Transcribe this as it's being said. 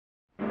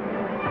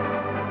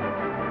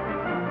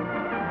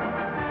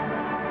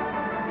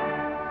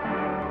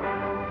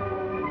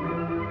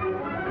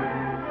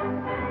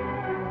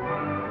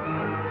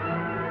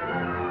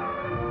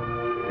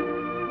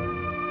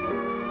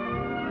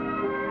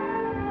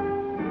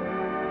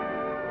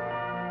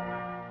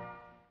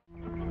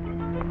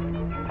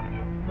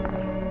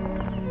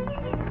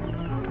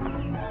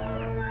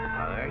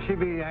she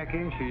be,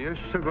 Yankee? She is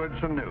so good,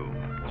 so new.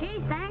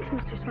 Gee, thanks,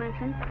 Mr.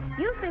 Swenson.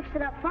 You fixed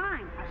it up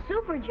fine. A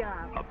super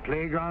job. A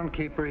playground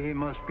keeper, he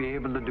must be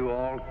able to do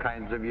all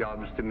kinds of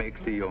jobs to make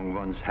the young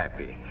ones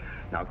happy.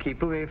 Now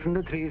keep away from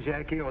the trees,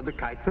 Yankee, or the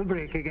kite will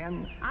break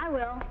again. I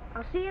will.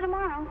 I'll see you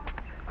tomorrow.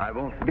 I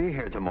won't be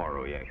here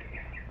tomorrow, Yankee.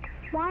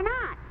 Why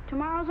not?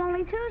 Tomorrow's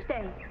only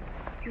Tuesday.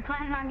 You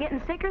planning on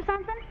getting sick or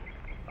something?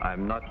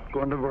 I'm not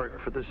going to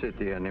work for the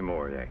city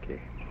anymore,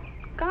 Yankee.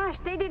 Gosh,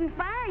 they didn't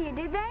fire you,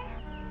 did they?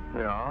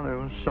 Yeah, there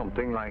was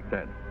something like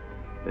that.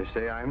 They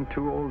say I'm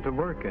too old to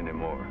work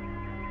anymore.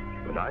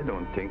 But I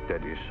don't think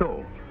that is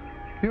so.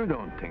 You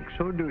don't think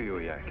so, do you,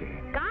 Yankee?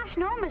 Gosh,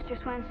 no,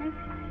 Mr. Swenson.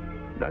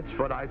 That's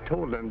what I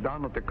told them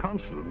down at the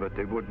council, but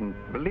they wouldn't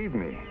believe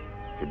me.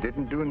 It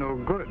didn't do no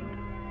good.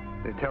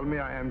 They tell me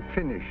I am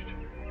finished.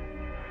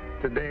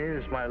 Today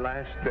is my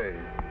last day.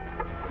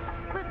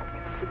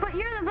 But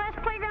you're the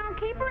best playground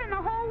keeper in the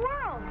whole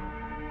world.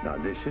 Now,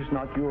 this is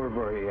not your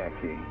worry,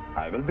 Yankee.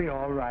 I will be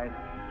all right.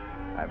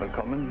 I will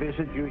come and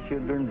visit you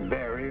children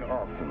very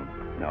often.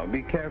 Now,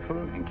 be careful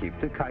and keep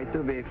the kite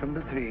away from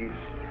the trees.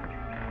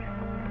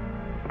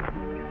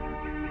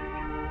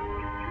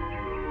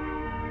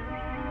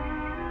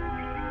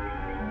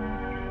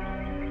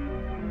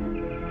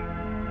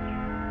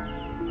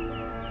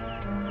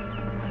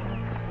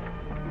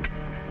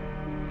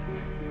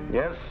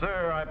 Yes,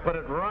 sir. I put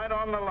it right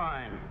on the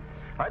line.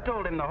 I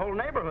told him the whole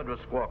neighborhood was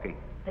squawking.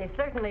 They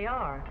certainly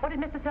are. What did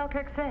Mr.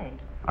 Selkirk say?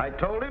 I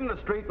told him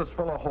the street was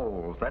full of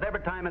holes, that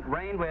every time it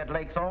rained we had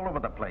lakes all over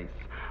the place.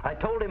 I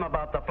told him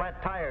about the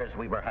flat tires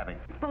we were having.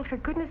 Well, for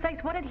goodness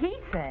sakes, what did he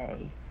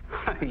say?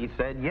 He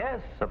said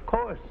yes, of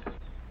course.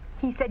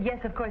 He said yes,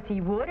 of course he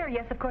would, or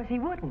yes, of course he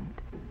wouldn't?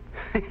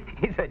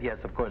 He said yes,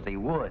 of course he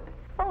would.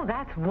 Oh,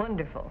 that's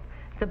wonderful.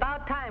 It's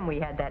about time we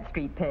had that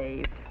street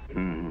paved.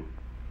 Mm-hmm.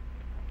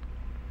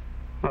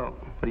 Well,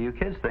 what do you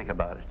kids think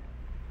about it?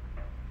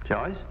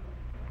 Joyce?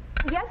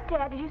 Yes,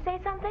 Dad. Did you say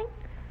something?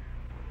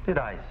 Did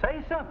I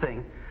say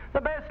something?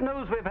 The best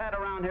news we've had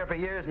around here for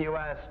years, and you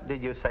asked,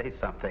 did you say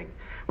something?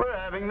 We're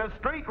having the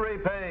street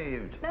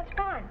repaved. That's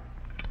fine.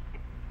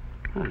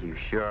 Well, you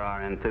sure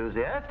are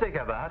enthusiastic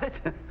about it.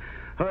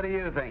 What do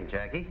you think,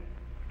 Jackie?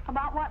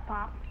 About what,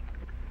 Pop?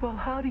 Well,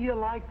 how do you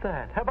like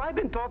that? Have I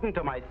been talking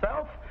to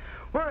myself?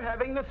 We're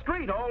having the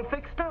street all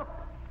fixed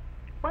up.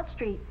 What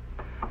street?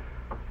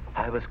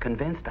 I was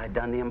convinced I'd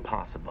done the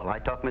impossible. I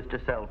talked Mr.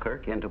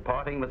 Selkirk into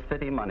parting with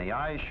city money.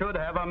 I should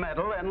have a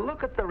medal, and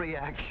look at the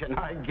reaction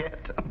I get.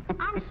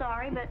 I'm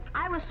sorry, but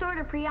I was sort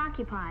of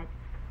preoccupied.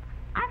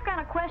 I've got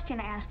a question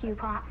to ask you,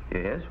 Pop.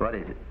 Yes, what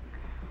is it?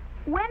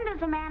 When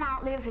does a man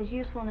outlive his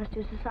usefulness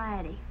to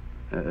society?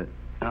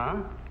 Huh?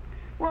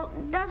 Well,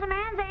 does a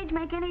man's age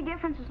make any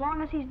difference as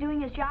long as he's doing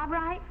his job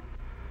right?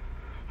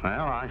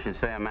 Well, I should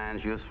say a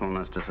man's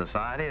usefulness to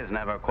society is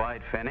never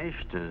quite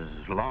finished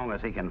as long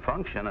as he can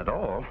function at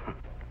all.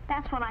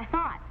 That's what I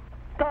thought.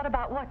 Thought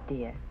about what,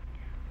 dear?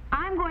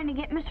 I'm going to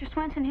get Mr.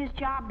 Swenson his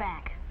job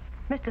back.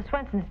 Mr.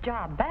 Swenson's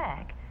job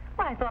back?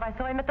 Why, I thought I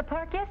saw him at the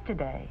park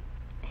yesterday.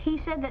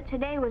 He said that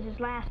today was his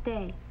last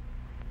day.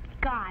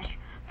 Gosh,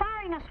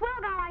 firing a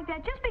swell guy like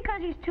that just because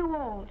he's too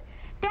old.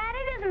 Dad,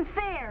 it isn't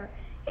fair.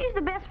 He's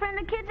the best friend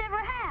the kid's ever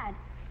had.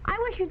 I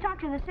wish you'd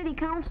talk to the city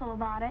council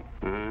about it.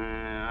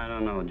 I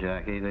don't know,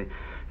 Jackie. The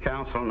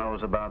council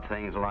knows about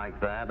things like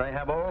that. They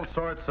have all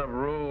sorts of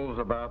rules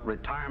about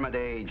retirement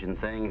age and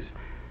things.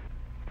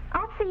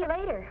 I'll see you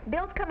later.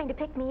 Bill's coming to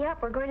pick me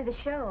up. We're going to the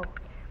show.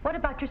 What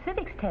about your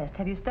civics test?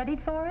 Have you studied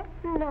for it?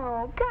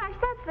 No. Gosh,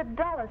 that's the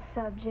dullest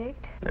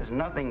subject. There's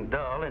nothing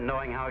dull in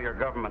knowing how your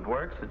government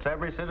works. It's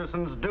every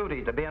citizen's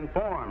duty to be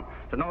informed,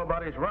 to know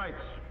about his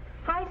rights.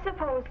 I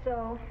suppose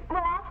so.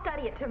 Well, I'll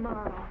study it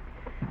tomorrow.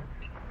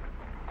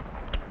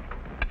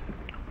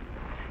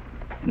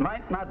 It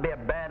might not be a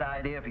bad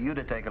idea for you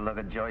to take a look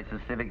at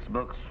Joyce's civics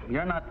books.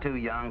 You're not too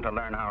young to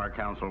learn how our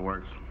council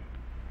works.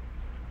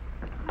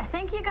 I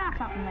think you got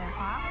something there,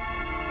 Pop.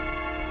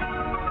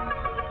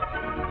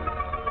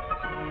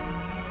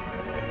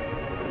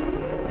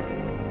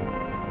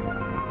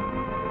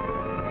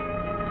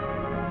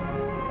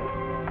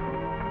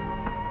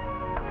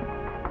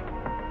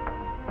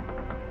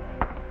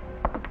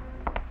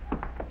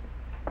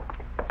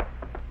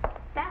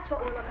 That's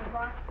what we're looking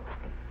for.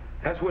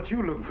 That's what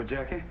you're looking for,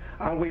 Jackie.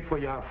 I'll wait for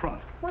you out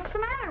front. What's the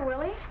matter,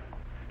 Willie?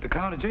 The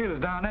county jail is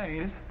down there,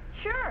 ain't it?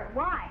 Sure,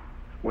 why?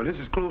 Well, this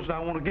is close as I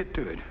want to get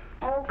to it.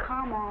 Oh,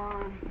 come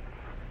on.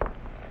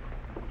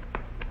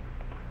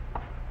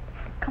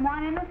 Come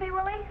on in with me,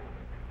 Willie.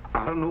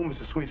 I don't know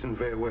Mr. Swenson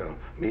very well.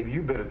 Maybe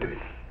you better do it.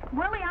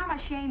 Willie, I'm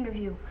ashamed of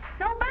you.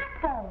 No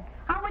backbone.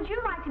 How would you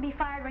like to be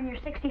fired when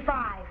you're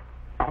 65?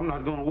 I'm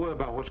not going to worry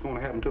about what's going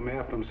to happen to me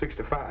after I'm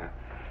 65.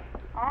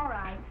 All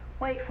right.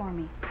 Wait for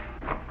me.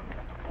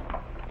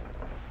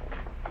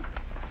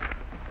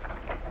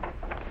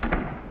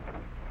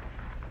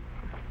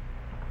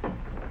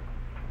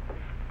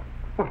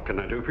 What can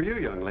I do for you,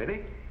 young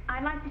lady?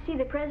 I'd like to see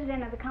the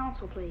president of the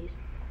council, please.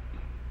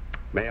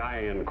 May I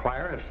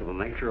inquire as to the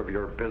nature of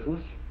your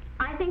business?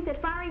 I think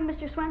that firing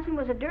Mr. Swenson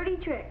was a dirty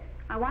trick.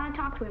 I want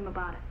to talk to him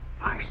about it.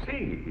 I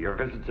see. Your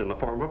visit's in the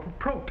form of a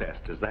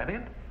protest. Is that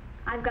it?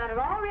 I've got it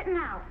all written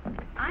out.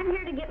 I'm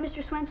here to get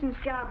Mr. Swenson's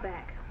job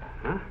back.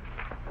 Huh?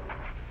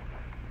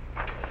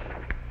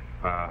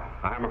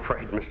 I'm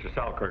afraid Mr.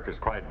 Selkirk is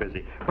quite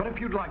busy. But if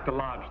you'd like to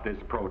lodge this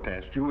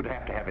protest, you would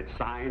have to have it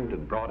signed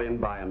and brought in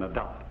by an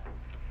adult.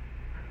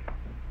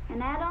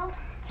 An adult?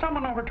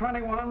 Someone over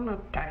 21, a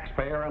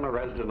taxpayer, and a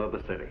resident of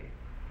the city.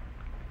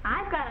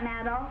 I've got an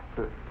adult.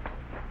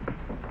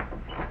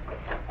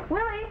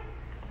 Willie!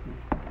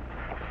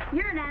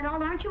 You're an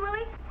adult, aren't you,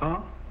 Willie?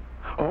 Huh?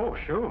 Oh,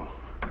 sure.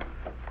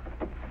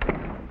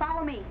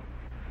 Follow me.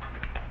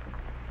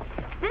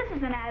 This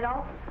is an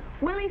adult.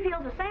 Willie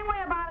feels the same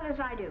way about it as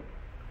I do.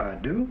 I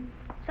do?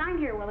 Sign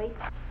here, Willie.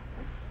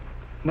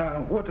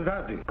 Now, what did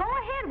I do? Go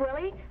ahead,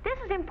 Willie. This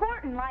is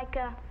important, like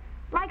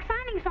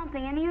signing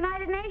something in the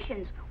United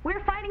Nations.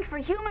 We're fighting for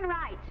human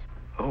rights.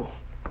 Oh.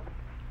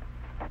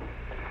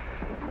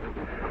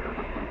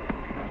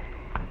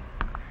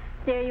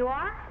 There you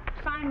are.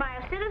 Signed by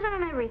a citizen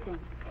and everything.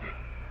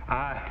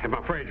 I'm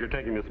afraid you're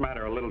taking this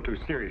matter a little too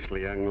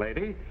seriously, young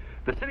lady.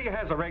 The city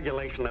has a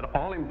regulation that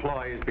all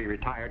employees be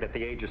retired at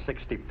the age of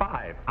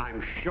 65.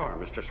 I'm sure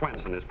Mr.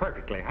 Swenson is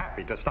perfectly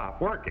happy to stop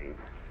working.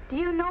 Do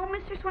you know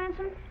Mr.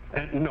 Swenson?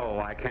 No,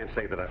 I can't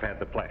say that I've had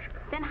the pleasure.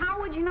 Then how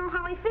would you know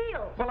how he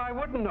feels? Well, I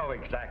wouldn't know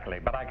exactly,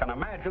 but I can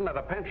imagine that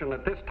a pension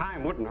at this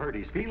time wouldn't hurt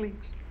his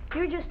feelings.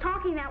 You're just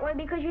talking that way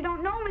because you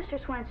don't know Mr.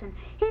 Swenson.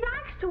 He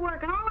likes to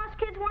work, and all us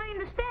kids want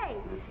him to stay.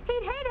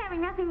 He'd hate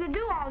having nothing to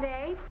do all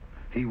day.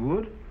 He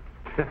would?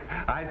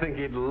 I think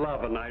he'd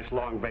love a nice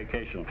long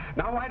vacation.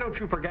 Now, why don't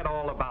you forget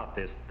all about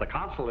this? The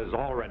council has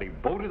already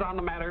voted on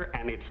the matter,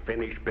 and it's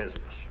finished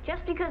business.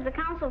 Just because the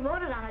council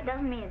voted on it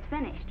doesn't mean it's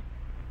finished.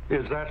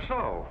 Is that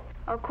so?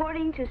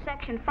 According to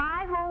Section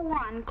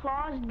 501,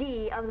 Clause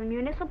D of the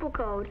Municipal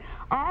Code,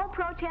 all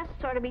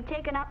protests are to be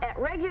taken up at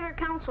regular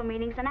council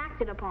meetings and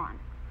acted upon.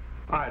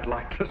 I'd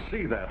like to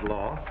see that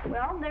law.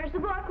 Well, there's the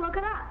book. Look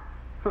it up.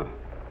 Huh.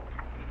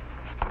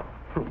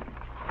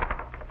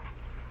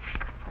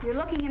 You're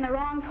looking in the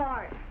wrong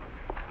part.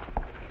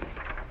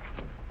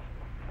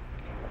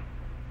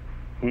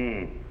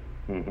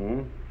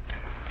 Mm-hmm.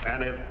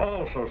 And it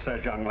also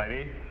says, young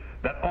lady,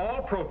 that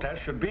all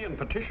protests should be in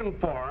petition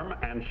form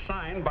and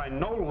signed by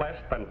no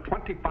less than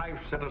 25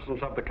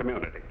 citizens of the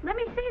community. Let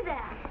me see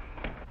that.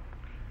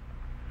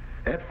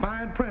 That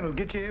fine print will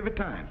get you every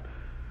time.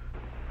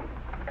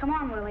 Come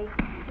on, Willie.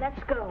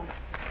 Let's go.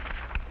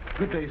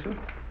 Good day, sir.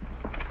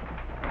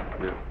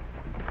 Yeah.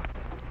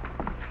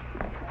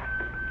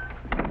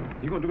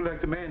 You gonna do like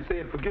the man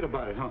said, forget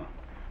about it, huh?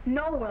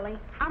 No, Willie.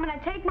 I'm going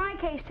to take my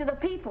case to the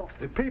people.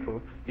 The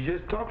people? You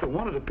just talked to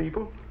one of the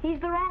people.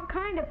 He's the wrong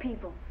kind of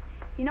people.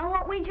 You know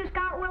what we just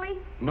got, Willie?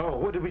 No,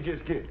 what did we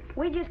just get?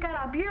 We just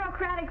got a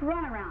bureaucratic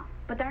runaround.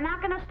 But they're not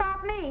going to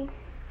stop me.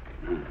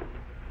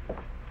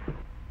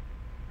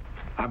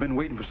 I've been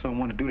waiting for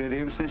someone to do that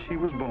ever since she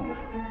was born.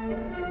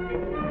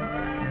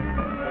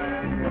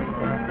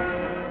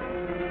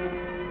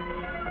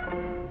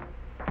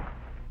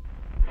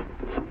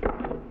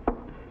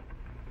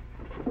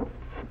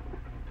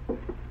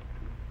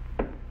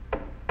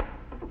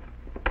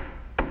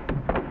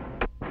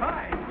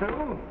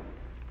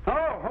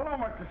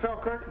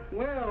 Selkirk.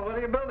 Well, what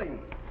are you building?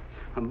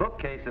 A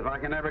bookcase, if I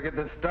can ever get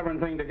this stubborn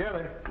thing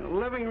together. The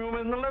living room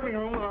isn't the living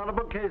room without a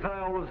bookcase, I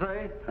always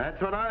say. That's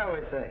what I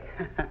always say.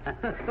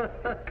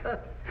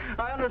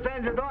 I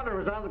understand your daughter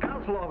was out of the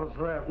council office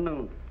this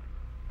afternoon.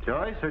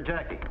 Joyce or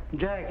Jackie?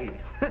 Jackie.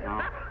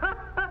 Oh.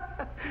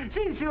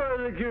 She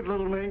sure is a cute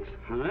little minx.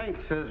 Minx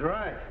is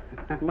right.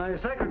 My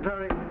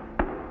secretary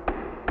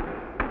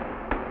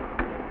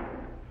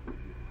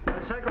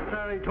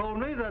told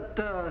me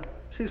that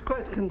she's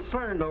quite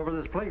concerned over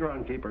this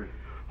playground keeper.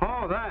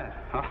 Oh,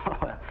 that? Oh,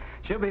 well,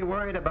 she'll be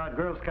worried about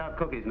Girl Scout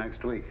cookies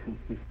next week.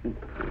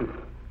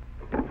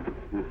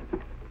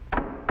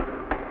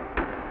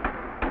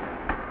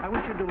 I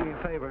wish you'd do me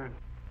a favor.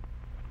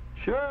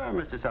 Sure,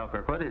 Mr.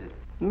 Selkirk. What is it?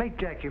 Make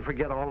Jackie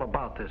forget all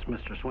about this,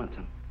 Mr.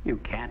 Swenson. You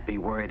can't be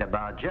worried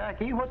about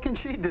Jackie. What can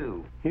she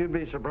do? You'd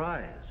be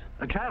surprised.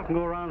 A child can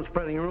go around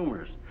spreading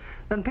rumors.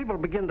 Then people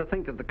begin to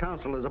think that the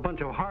council is a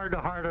bunch of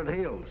hard-hearted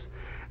heels.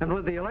 And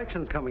with the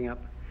elections coming up,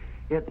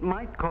 it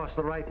might cost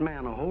the right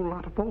man a whole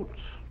lot of votes.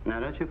 Now,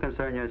 don't you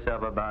concern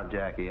yourself about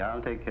Jackie.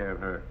 I'll take care of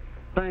her.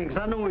 Thanks.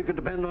 I knew we could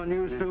depend on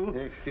you, Stu.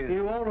 Excuse me.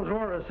 You always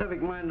were a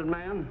civic-minded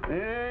man.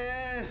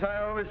 Yes,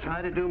 I always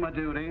try to do my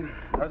duty,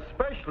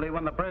 especially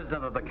when the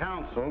president of the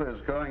council is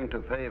going to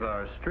pave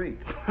our street.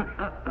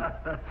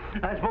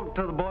 I spoke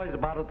to the boys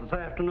about it this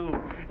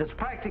afternoon. It's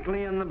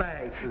practically in the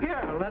bag.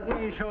 Here, let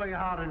me show you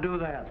how to do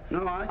that.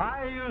 No,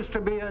 I used to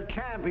be a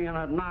champion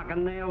at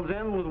knocking nails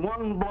in with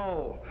one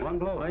blow. One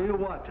blow? Now, you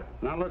watch it.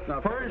 Now, listen.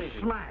 Now, first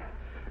smack.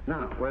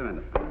 Now, wait a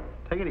minute.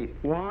 Take it easy.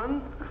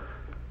 1,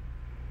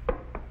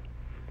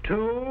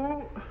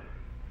 2.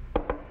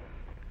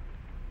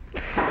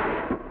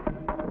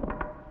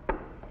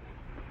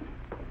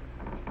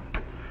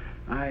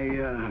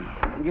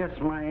 I guess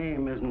my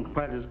aim isn't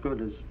quite as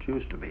good as it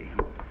used to be.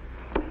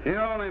 You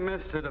only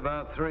missed it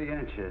about 3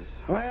 inches.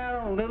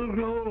 Well, little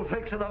glue will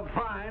fix it up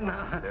fine.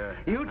 Yeah.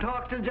 You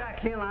talk to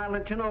Jackie, and I'll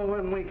let you know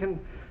when we can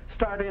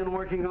start in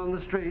working on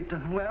the street.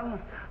 Well,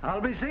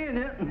 I'll be seeing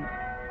you.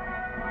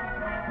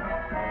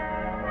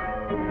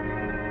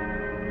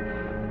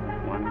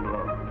 One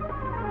blow.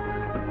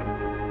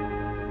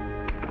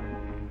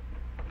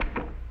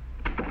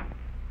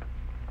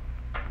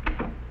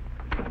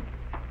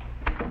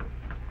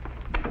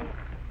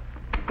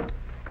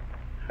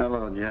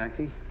 Hello,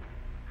 Jackie.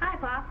 Hi,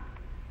 Pop.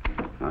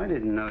 I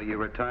didn't know you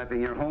were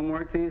typing your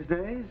homework these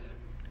days.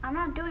 I'm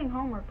not doing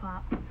homework,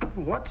 Pop.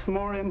 What's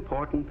more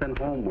important than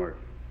homework?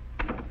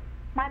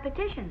 My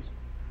petitions.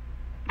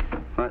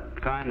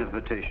 What kind of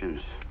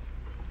petitions?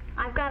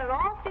 I've got it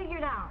all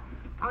figured out.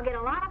 I'll get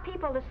a lot of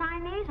people to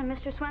sign these, and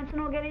Mr.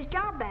 Swenson will get his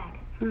job back.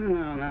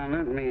 Now,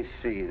 let me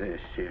see this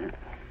here.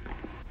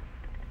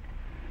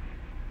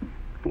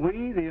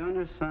 We, the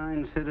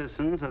undersigned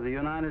citizens of the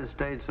United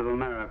States of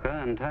America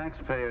and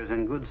taxpayers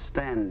in good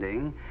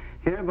standing,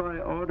 hereby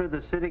order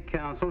the City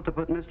Council to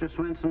put Mr.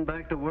 Swenson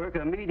back to work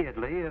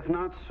immediately, if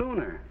not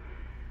sooner.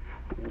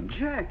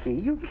 Jackie,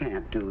 you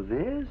can't do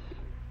this.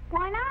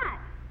 Why not?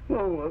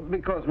 Well,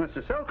 because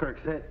Mr. Selkirk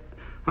said...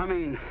 I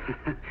mean,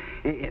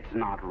 it's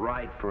not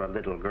right for a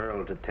little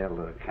girl to tell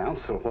the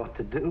council what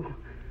to do.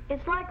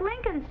 It's like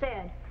Lincoln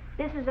said.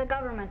 This is a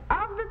government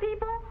of the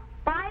people,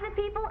 by the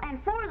people,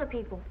 and for the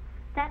people.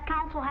 That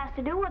council has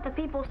to do what the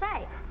people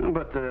say.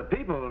 But the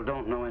people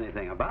don't know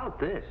anything about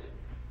this.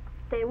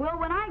 They will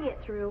when I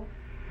get through.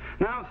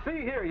 Now,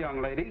 see here,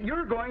 young lady,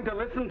 you're going to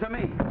listen to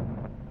me.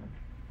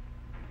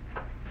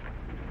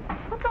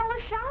 What's all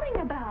the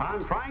shouting about?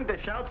 I'm trying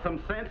to shout some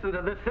sense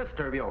into this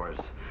sister of yours.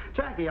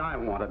 Jackie, I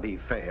want to be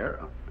fair.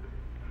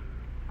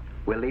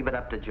 We'll leave it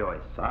up to Joyce.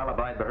 I'll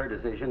abide by her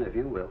decision if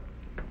you will.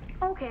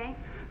 Okay.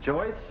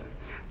 Joyce,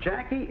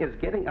 Jackie is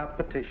getting up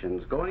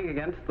petitions going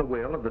against the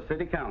will of the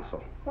City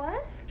Council.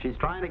 What? She's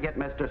trying to get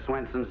Mr.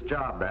 Swenson's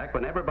job back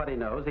when everybody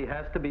knows he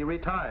has to be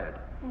retired.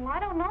 Well, I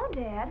don't know,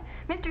 Dad.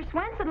 Mr.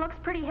 Swenson looks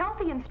pretty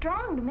healthy and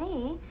strong to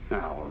me.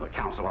 Now, the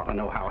council ought to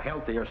know how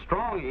healthy or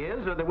strong he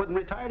is, or they wouldn't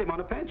retire him on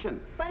a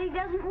pension. But he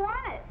doesn't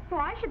want it.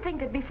 Well, I should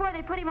think that before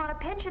they put him on a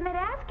pension, they'd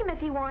ask him if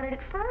he wanted it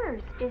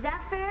first. Is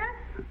that fair?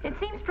 It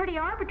seems pretty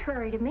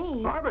arbitrary to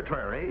me.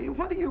 Arbitrary?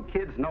 What do you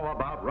kids know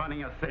about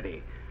running a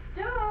city?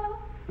 Stu!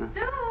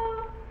 Stu!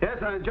 Yes,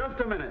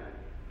 just a minute.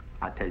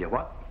 I tell you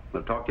what,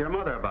 we'll talk to your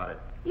mother about it.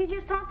 You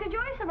just talked to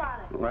Joyce about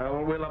it.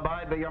 Well, we'll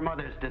abide by your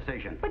mother's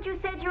decision. But you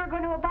said you were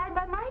going to abide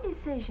by my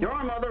decision.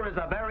 Your mother is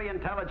a very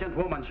intelligent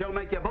woman. She'll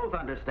make you both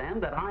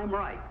understand that I'm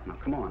right. Now,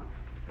 come on.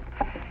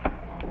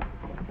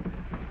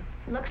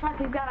 Looks like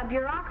we've got a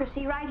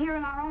bureaucracy right here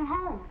in our own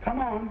home.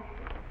 Come on.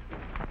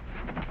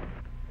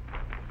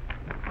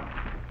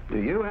 Do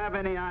you have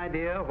any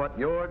idea what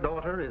your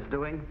daughter is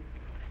doing?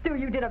 Stu,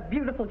 you did a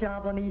beautiful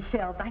job on these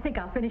shelves. I think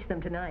I'll finish them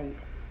tonight.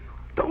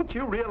 Don't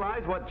you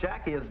realize what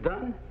Jackie has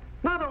done?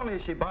 Not only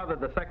has she bothered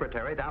the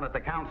secretary down at the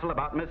council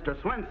about Mr.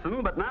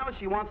 Swenson, but now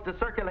she wants to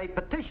circulate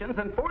petitions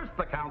and force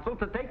the council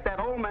to take that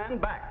old man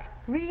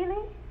back.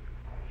 Really?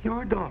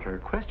 Your daughter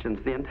questions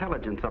the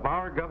intelligence of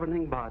our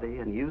governing body,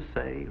 and you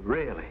say,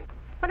 really?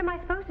 What am I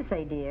supposed to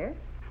say, dear?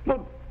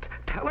 Well,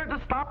 tell her to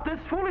stop this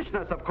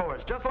foolishness, of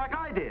course, just like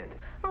I did.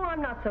 Oh,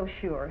 I'm not so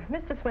sure.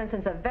 Mr.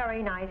 Swenson's a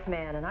very nice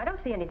man, and I don't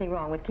see anything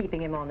wrong with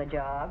keeping him on the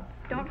job.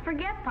 Don't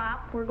forget,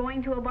 Pop, we're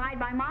going to abide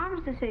by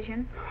Mom's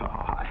decision.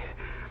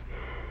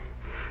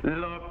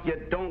 Look, you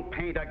don't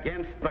paint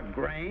against the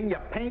grain, you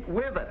paint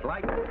with it,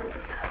 like...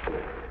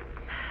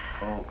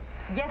 Oh.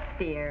 Yes,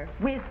 dear,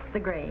 with the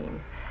grain.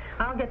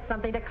 I'll get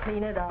something to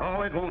clean it up.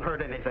 Oh, it won't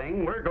hurt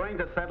anything. We're going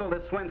to settle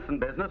this Swenson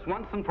business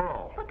once and for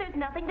all. But there's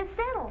nothing to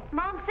settle.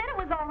 Mom said it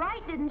was all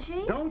right, didn't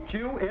she? Don't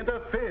you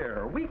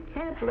interfere. We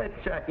can't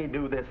let Jackie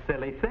do this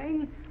silly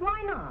thing.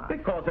 Why not?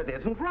 Because it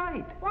isn't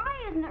right. Why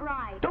isn't it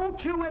right? Don't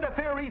you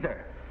interfere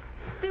either.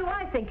 Stu,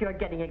 I think you're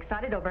getting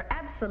excited over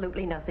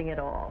absolutely nothing at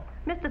all.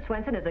 Mr.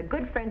 Swenson is a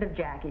good friend of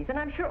Jackie's, and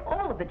I'm sure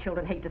all of the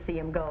children hate to see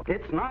him go.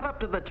 It's not up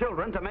to the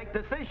children to make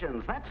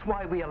decisions. That's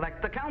why we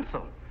elect the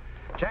council.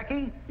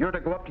 Jackie, you're to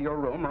go up to your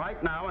room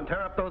right now and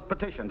tear up those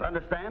petitions,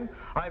 understand?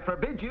 I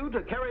forbid you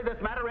to carry this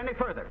matter any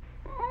further.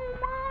 Oh,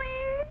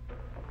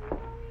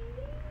 Mommy.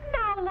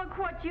 Now look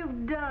what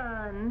you've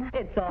done.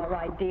 It's all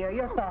right, dear.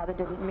 Your father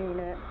didn't mean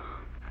it.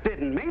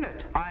 Didn't mean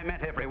it. I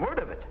meant every word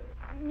of it.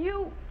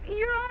 You're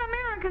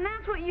un-American,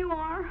 that's what you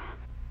are.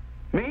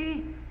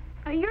 Me?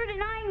 You're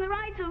denying the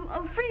rights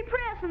of free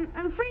press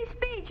and free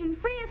speech and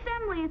free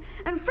assembly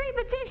and free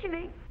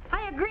petitioning.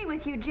 I agree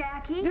with you,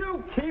 Jackie.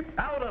 You keep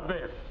out of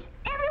this.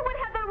 Everyone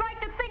has the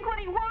right to think what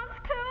he wants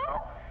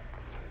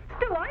to.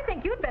 Stu, I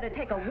think you'd better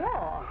take a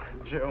walk.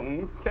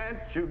 June, can't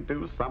you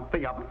do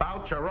something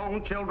about your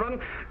own children?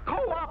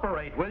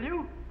 Cooperate, will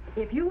you?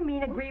 If you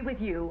mean agree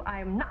with you, I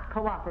am not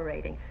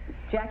cooperating.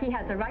 Jackie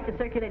has the right to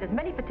circulate as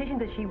many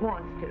petitions as she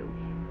wants to.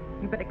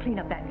 You better clean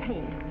up that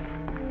paint.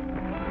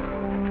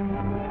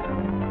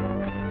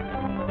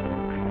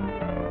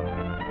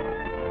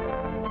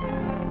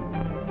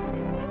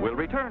 We'll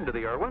return to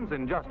the Erwins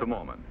in just a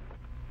moment.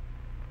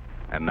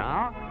 And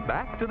now,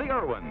 back to the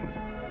Erwins.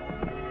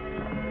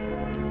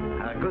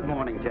 Good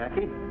morning,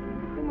 Jackie.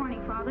 Good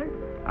morning, Father.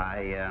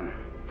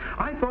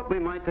 I thought we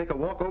might take a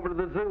walk over to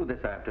the zoo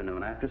this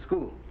afternoon after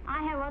school.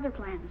 I have other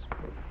plans.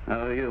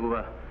 Oh,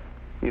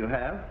 you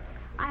have?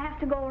 I have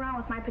to go around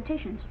with my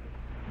petitions.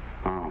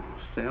 Oh,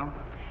 still?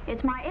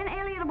 It's my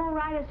inalienable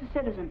right as a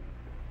citizen.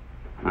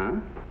 Huh?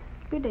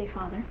 Good day,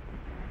 Father.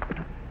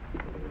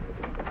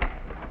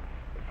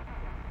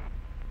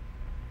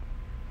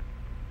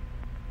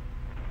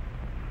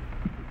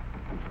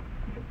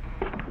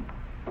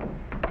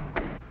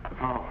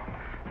 Oh,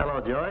 hello,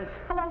 Joyce.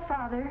 Hello,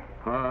 Father.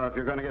 If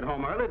you're going to get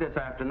home early this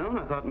afternoon,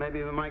 I thought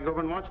maybe we might go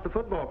over and watch the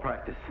football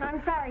practice.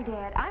 I'm sorry,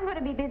 Dad. I'm going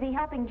to be busy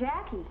helping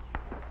Jackie.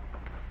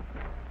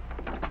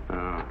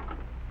 Oh.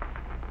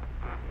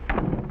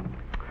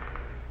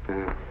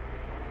 Yeah.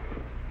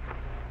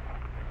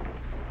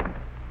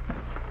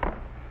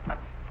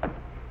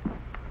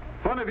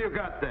 What have you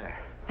got there?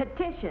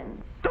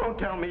 Petitions. Don't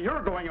tell me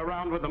you're going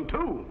around with them,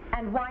 too.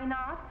 And why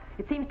not?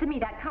 It seems to me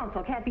that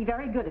council can't be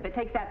very good if it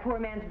takes that poor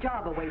man's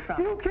job away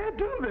from him. You can't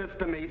do this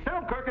to me.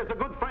 Selkirk is a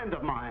good friend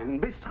of mine.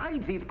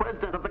 Besides, he's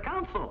president of the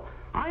council.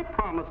 I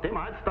promised him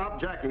I'd stop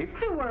Jackie.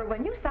 Stu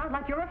Erwin, you sound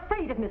like you're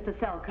afraid of Mr.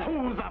 Selkirk.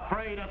 Who's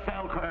afraid of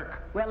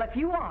Selkirk? Well, if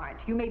you aren't,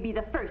 you may be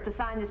the first to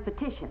sign this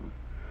petition.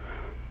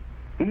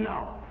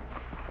 No.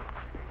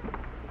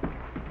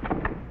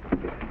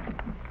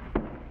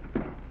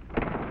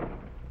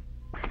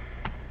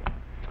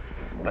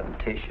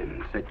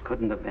 Petitions. It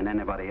couldn't have been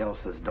anybody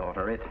else's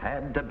daughter. It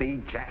had to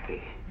be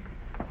Jackie.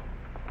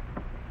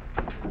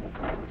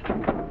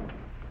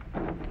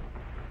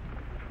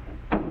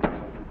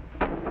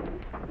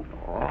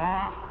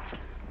 Oh.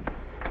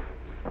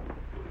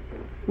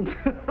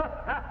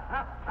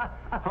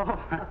 Oh.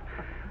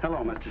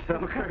 Hello, Mr.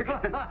 Selkirk.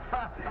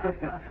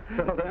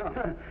 Settle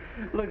down.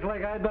 Looks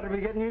like I'd better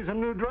be getting you some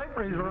new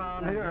draperies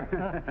around here.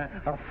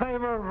 A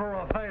favor for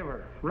a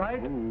favor,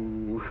 right?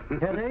 Ooh.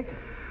 Headache?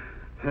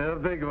 A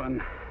big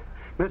one.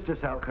 Mr.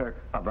 Selkirk,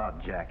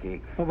 about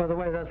Jackie. Oh, by the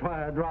way, that's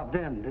why I dropped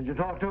in. Did you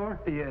talk to her?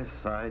 Yes,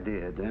 I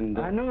did, and...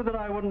 I knew that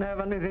I wouldn't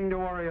have anything to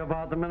worry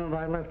about the minute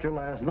I left you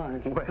last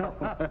night. Well...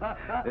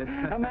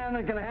 A man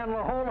that can handle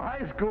a whole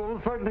high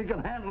school certainly can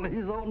handle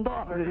his own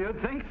daughter.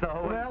 You'd think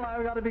so. Well,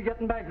 I've got to be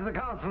getting back to the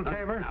council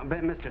chamber.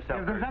 Mr.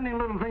 Selkirk... If there's any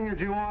little thing that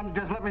you want,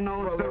 just let me know.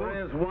 Well,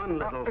 there is one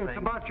little thing. It's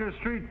about your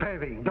street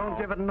paving. Don't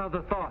give it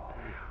another thought.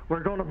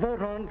 We're going to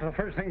vote on it the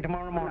first thing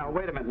tomorrow morning. Now,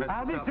 wait a minute, Mr.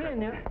 I'll be Selkirk.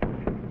 seeing you.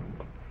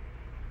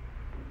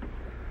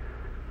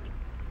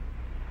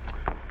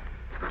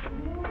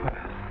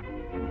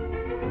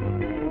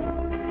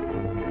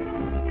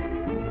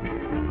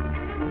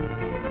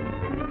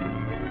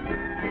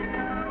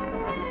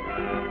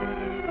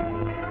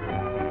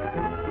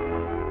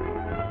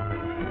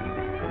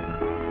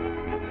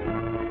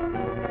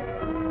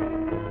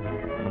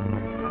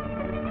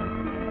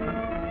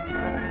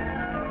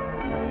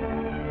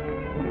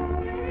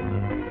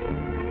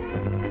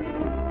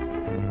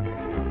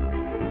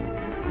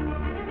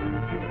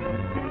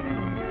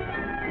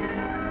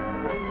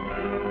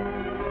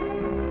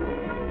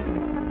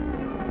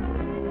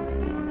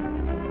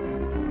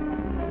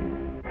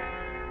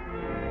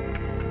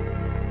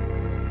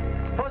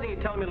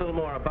 Tell me a little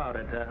more about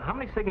it. How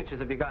many signatures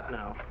have you got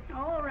now?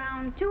 Oh,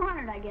 around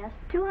 200, I guess.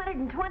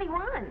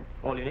 221.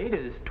 All you need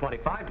is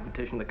 25 to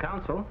petition the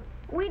council.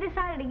 We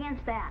decided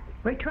against that.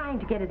 We're trying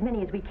to get as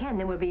many as we can,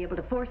 then we'll be able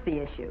to force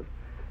the issue.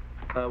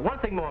 One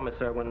thing more, Miss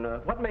Erwin.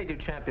 What made you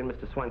champion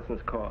Mr.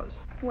 Swenson's cause?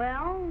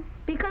 Well,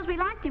 because we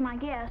liked him, I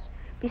guess.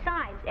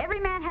 Besides, every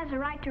man has a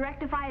right to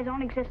rectify his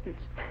own existence.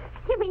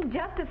 You mean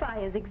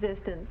justify his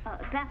existence?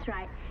 That's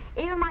right.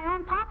 Even my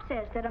own pop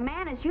says that a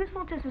man is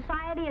useful to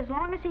society as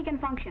long as he can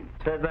function.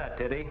 Said that,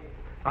 did he?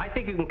 I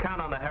think you can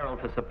count on the Herald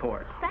for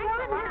support.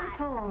 Thanks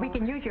a lot. We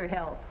can use your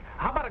help.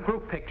 How about a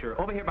group picture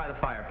over here by the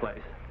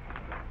fireplace?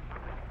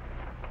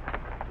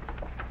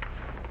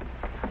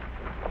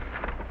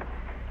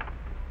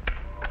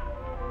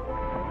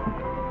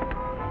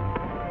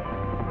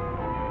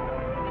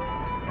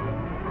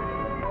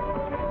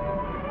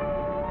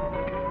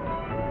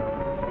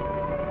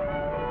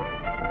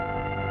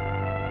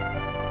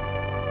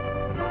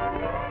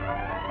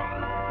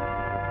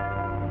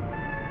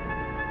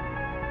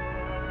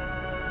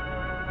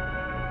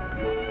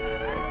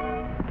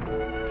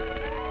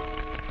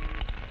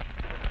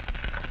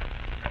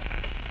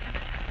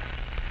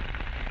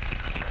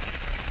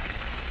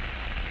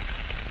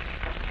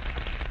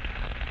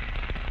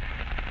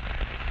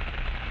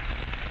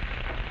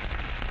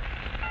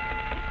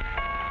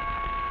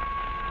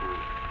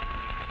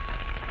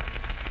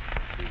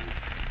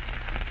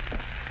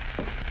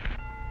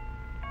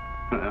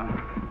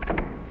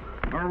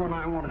 Erwin,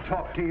 I want to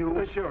talk to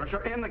you. Sure.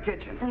 In the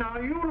kitchen. Now,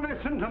 you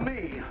listen to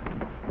me.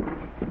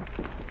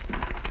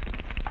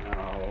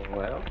 Oh,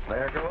 well,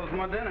 there goes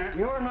my dinner.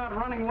 You're not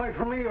running away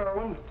from me,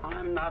 Erwin.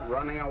 I'm not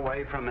running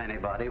away from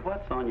anybody.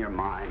 What's on your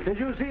mind? Did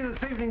you see this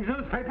evening's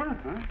newspaper?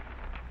 Huh?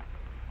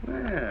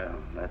 Well,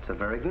 that's a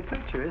very good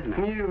picture, isn't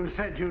it? You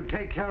said you'd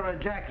take care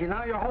of Jackie.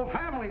 Now your whole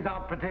family's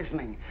out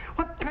petitioning.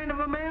 What kind of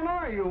a man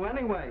are you,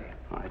 anyway?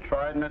 I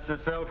tried,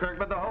 Mr. Selkirk,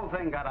 but the whole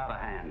thing got out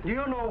of hand. You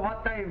know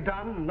what they've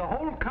done? The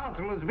whole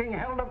council is being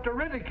held up to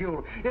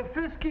ridicule. If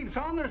this keeps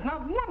on, there's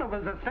not one of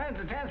us that stands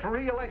a chance for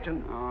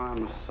re-election. Oh,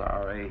 I'm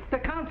sorry. The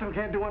council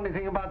can't do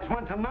anything about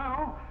Swenson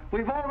now.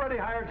 We've already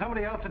hired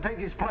somebody else to take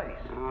his place.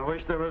 I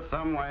wish there was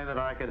some way that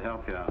I could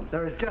help you out.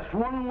 There is just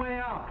one way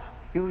out.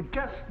 You've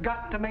just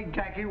got to make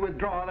Jackie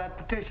withdraw that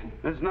petition.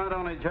 It's not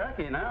only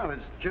Jackie now,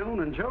 it's June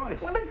and Joyce.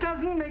 Well, it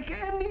doesn't make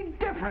any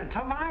difference.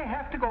 If I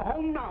have to go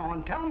home now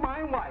and tell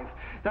my wife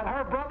that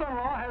her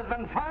brother-in-law has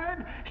been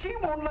fired, she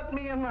won't let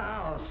me in the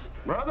house.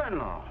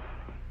 Brother-in-law?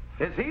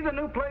 Is he the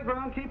new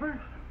playground keeper?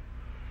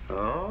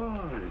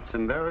 Oh, it's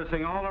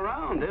embarrassing all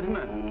around, isn't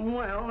it?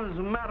 Well, as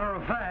a matter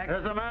of fact...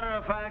 As a matter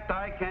of fact,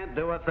 I can't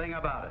do a thing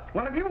about it.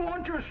 Well, if you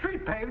want your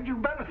street paved, you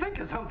better think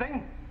of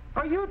something.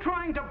 Are you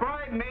trying to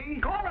bribe me?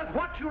 Call it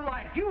what you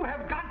like. You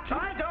have got to...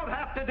 I don't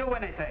have to do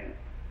anything.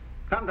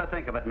 Come to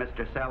think of it,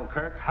 Mr.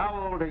 Selkirk,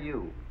 how old are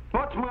you?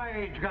 What's my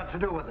age got to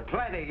do with it?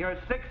 Plenty. You're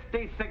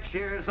 66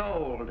 years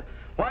old.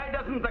 Why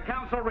doesn't the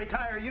council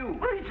retire you?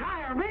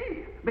 Retire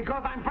me?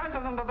 Because I'm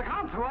president of the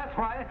council, that's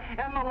why.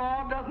 And the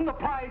law doesn't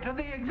apply to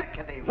the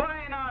executive.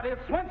 Why not? If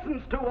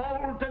Swenson's too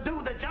old to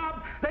do the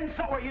job, then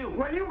so are you.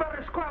 Well, you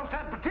better squelch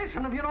that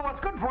petition if you know what's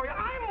good for you.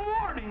 I'm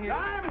warning you.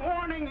 I'm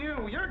warning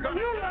you. You're going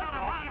to get out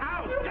of my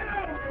house. Get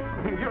out.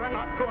 You're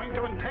not going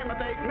to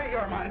intimidate me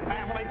or my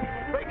family.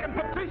 They can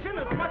petition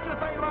as much as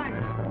they like.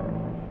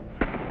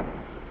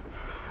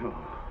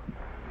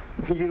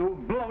 You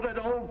bloated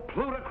old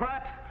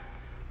plutocrat.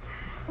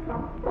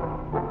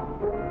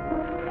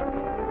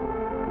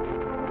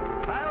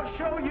 I'll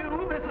show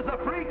you this is a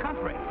free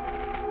country.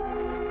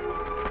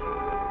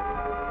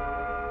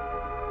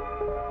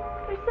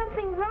 There's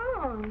something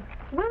wrong.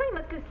 Willie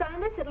must have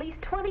signed this at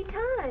least 20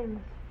 times.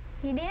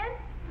 He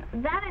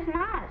did? That is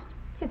not.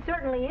 It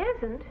certainly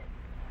isn't.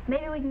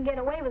 Maybe we can get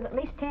away with at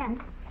least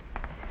 10.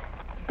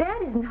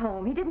 Dad isn't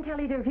home. He didn't tell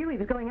either of you he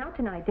was going out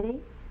tonight, did he?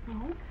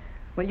 No.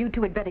 Well, you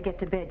two had better get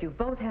to bed. You've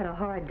both had a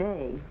hard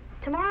day.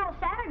 Tomorrow's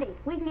Saturday.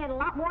 We can get a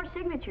lot more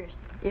signatures.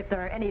 If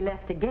there are any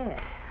left to get.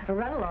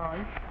 Run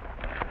along.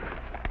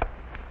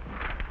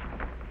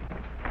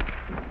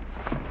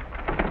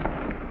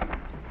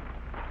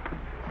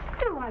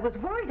 Stu, I was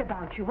worried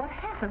about you. What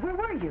happened? Where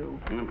were you?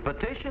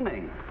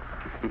 Petitioning.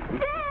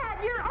 Dad,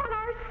 you're on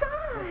our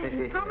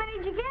side. How many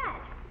did you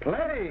get?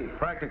 Plenty.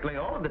 Practically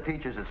all of the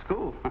teachers at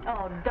school.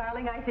 Oh,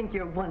 darling, I think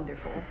you're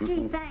wonderful.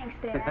 Gee, thanks,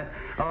 Dad.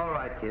 All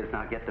right, kids,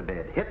 now get to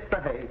bed. Hit the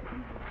hay.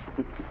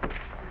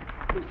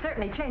 You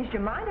certainly changed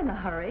your mind in a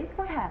hurry.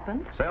 What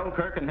happened?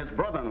 Selkirk and his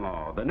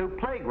brother-in-law, the new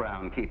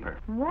playground keeper.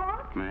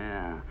 What?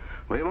 Yeah.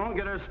 We won't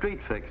get our street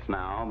fixed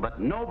now, but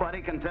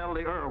nobody can tell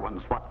the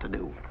Erwins what to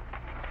do.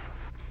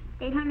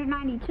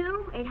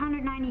 892,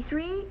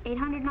 893,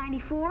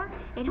 894,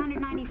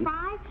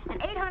 895,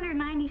 and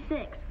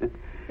 896.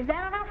 Is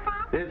that enough,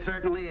 Pop? It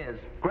certainly is.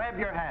 Grab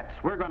your hats.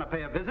 We're going to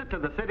pay a visit to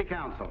the city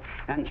council.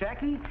 And,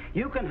 Jackie,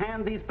 you can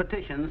hand these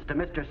petitions to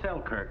Mr.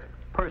 Selkirk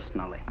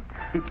personally.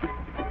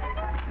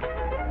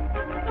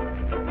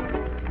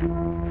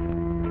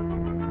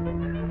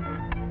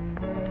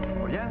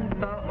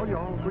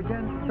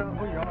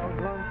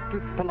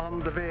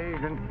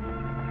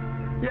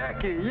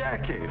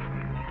 Jackie.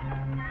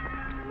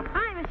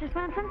 Hi, Mr.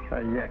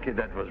 Swenson. Jackie,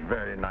 that was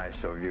very nice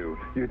of you.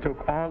 You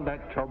took all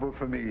that trouble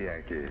for me,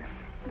 Jackie.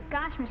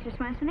 Gosh, Mr.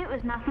 Swenson, it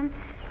was nothing.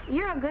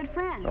 You're a good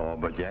friend. Oh,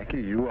 but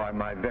Jackie, you are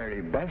my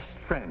very best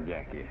friend,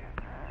 Jackie.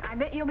 I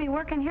bet you'll be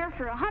working here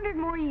for 100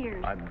 more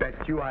years. I bet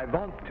you I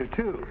want to,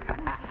 too.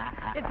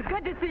 It's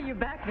good to see you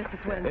back,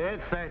 Mr. Swenson.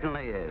 It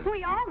certainly is.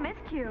 We all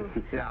missed you.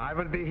 Yeah, I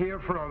will be here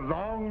for a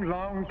long,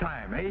 long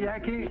time. Hey,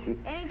 Jackie?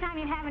 Anytime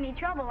you have any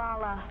trouble,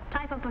 I'll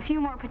type up a few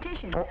more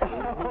petitions.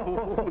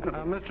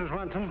 Mr.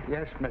 Swenson,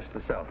 Yes,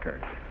 Mr.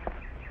 Selkirk.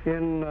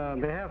 in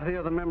behalf of the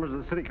other members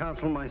of the city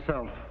council and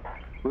myself,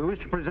 we wish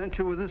to present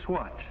you with this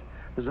watch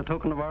as a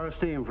token of our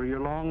esteem for your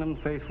long and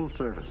faithful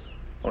service.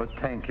 Oh,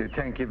 thank you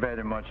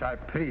very much. I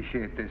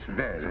appreciate this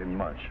very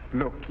much.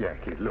 Look,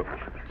 Jackie, look.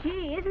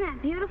 Gee, isn't that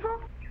beautiful?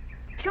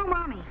 Show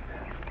Mommy.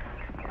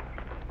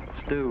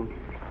 Stu,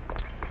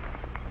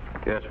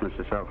 Yes,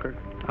 Mr. Selkirk?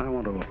 I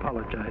want to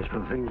apologize for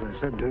the things I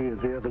said to you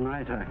the other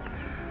night.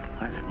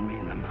 I didn't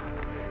mean them.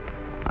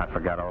 I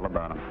forgot all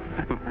about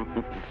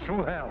them.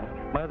 Swell.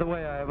 By the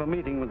way, I have a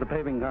meeting with the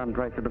paving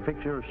contractor to fix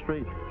your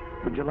street.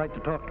 Would you like to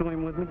talk to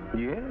him with me?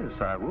 Yes,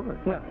 I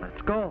would. Well,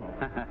 let's go.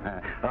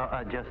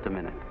 Just a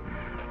minute.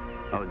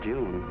 Oh,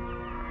 June.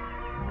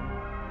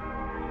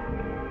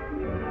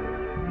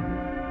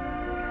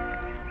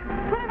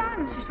 Put it on,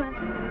 Mr.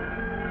 Swenson.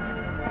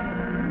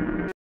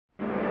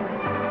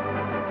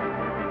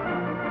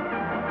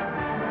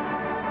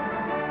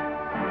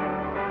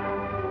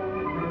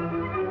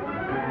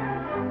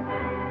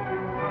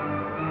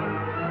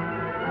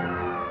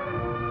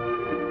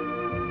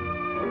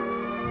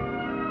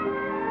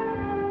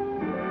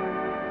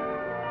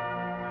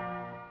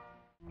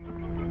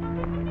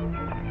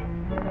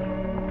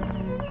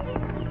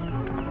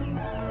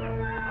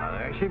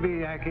 she be,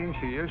 Yankee.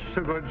 She is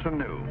so good, so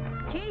new.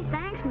 Gee,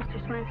 thanks,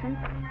 Mr. Swenson.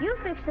 You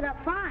fixed it up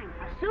fine.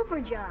 A super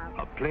job.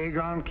 A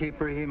playground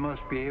keeper, he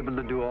must be able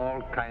to do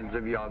all kinds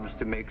of jobs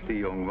to make the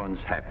young ones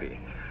happy.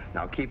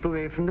 Now keep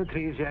away from the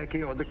trees,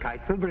 Yankee, or the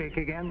kite will break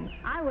again.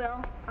 I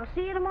will. I'll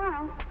see you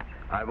tomorrow.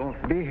 I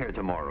won't be here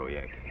tomorrow,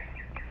 Yankee.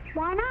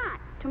 Why not?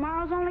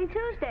 Tomorrow's only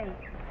Tuesday.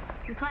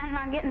 You planning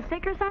on getting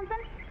sick or something?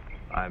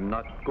 I'm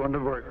not going to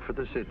work for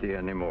the city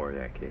anymore,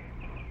 Yankee.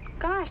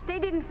 Gosh, they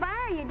didn't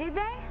fire you, did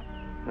they?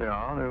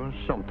 Yeah, there was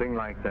something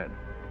like that.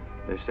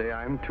 They say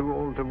I'm too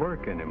old to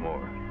work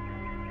anymore.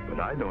 But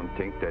I don't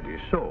think that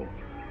is so.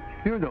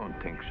 You don't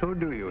think so,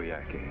 do you,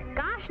 Yankee?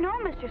 Gosh, no,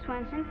 Mr.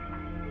 Swenson.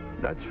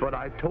 That's what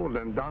I told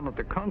them down at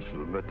the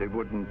consul, but they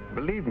wouldn't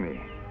believe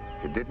me.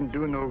 It didn't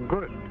do no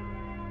good.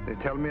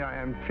 They tell me I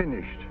am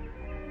finished.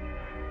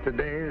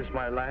 Today is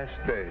my last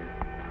day.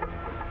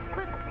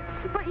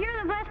 But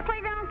you're the best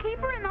playground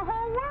keeper in the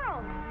whole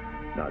world.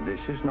 Now, this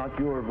is not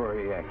your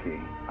worry,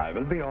 Yankee. I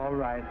will be all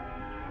right.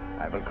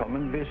 I will come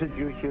and visit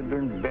you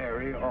children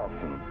very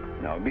often.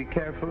 Now, be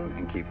careful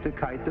and keep the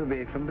kite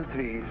away from the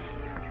trees.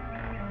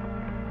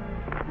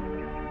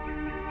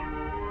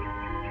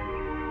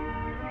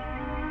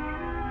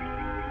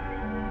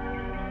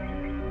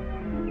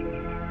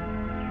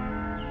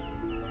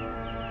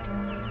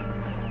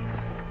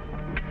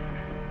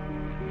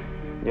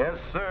 Yes,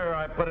 sir.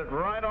 I put it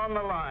right on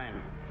the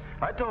line.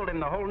 I told him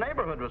the whole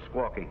neighborhood was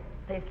squawking.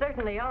 They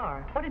certainly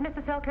are. What did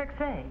Mr. Selkirk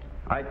say?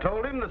 I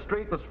told him the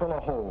street was full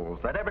of holes,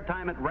 that every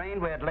time it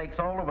rained we had lakes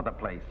all over the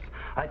place.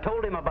 I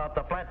told him about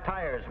the flat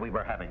tires we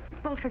were having.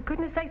 Well, for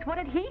goodness sakes, what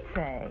did he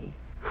say?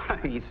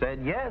 He said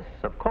yes,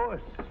 of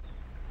course.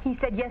 He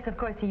said yes, of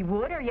course he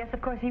would, or yes,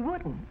 of course he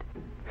wouldn't?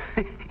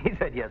 He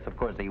said yes, of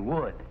course he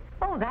would.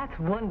 Oh, that's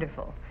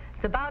wonderful.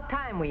 It's about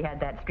time we had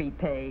that street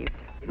paved.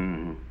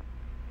 Hmm.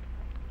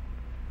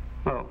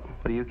 Well,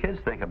 what do you kids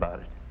think about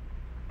it?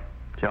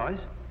 Joyce?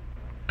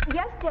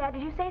 Yes, Dad,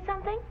 did you say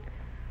something?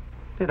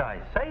 Did I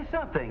say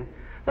something?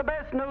 The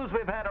best news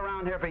we've had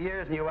around here for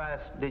years, and you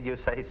asked, did you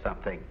say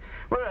something?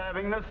 We're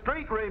having the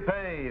street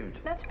repaved.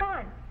 That's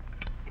fine.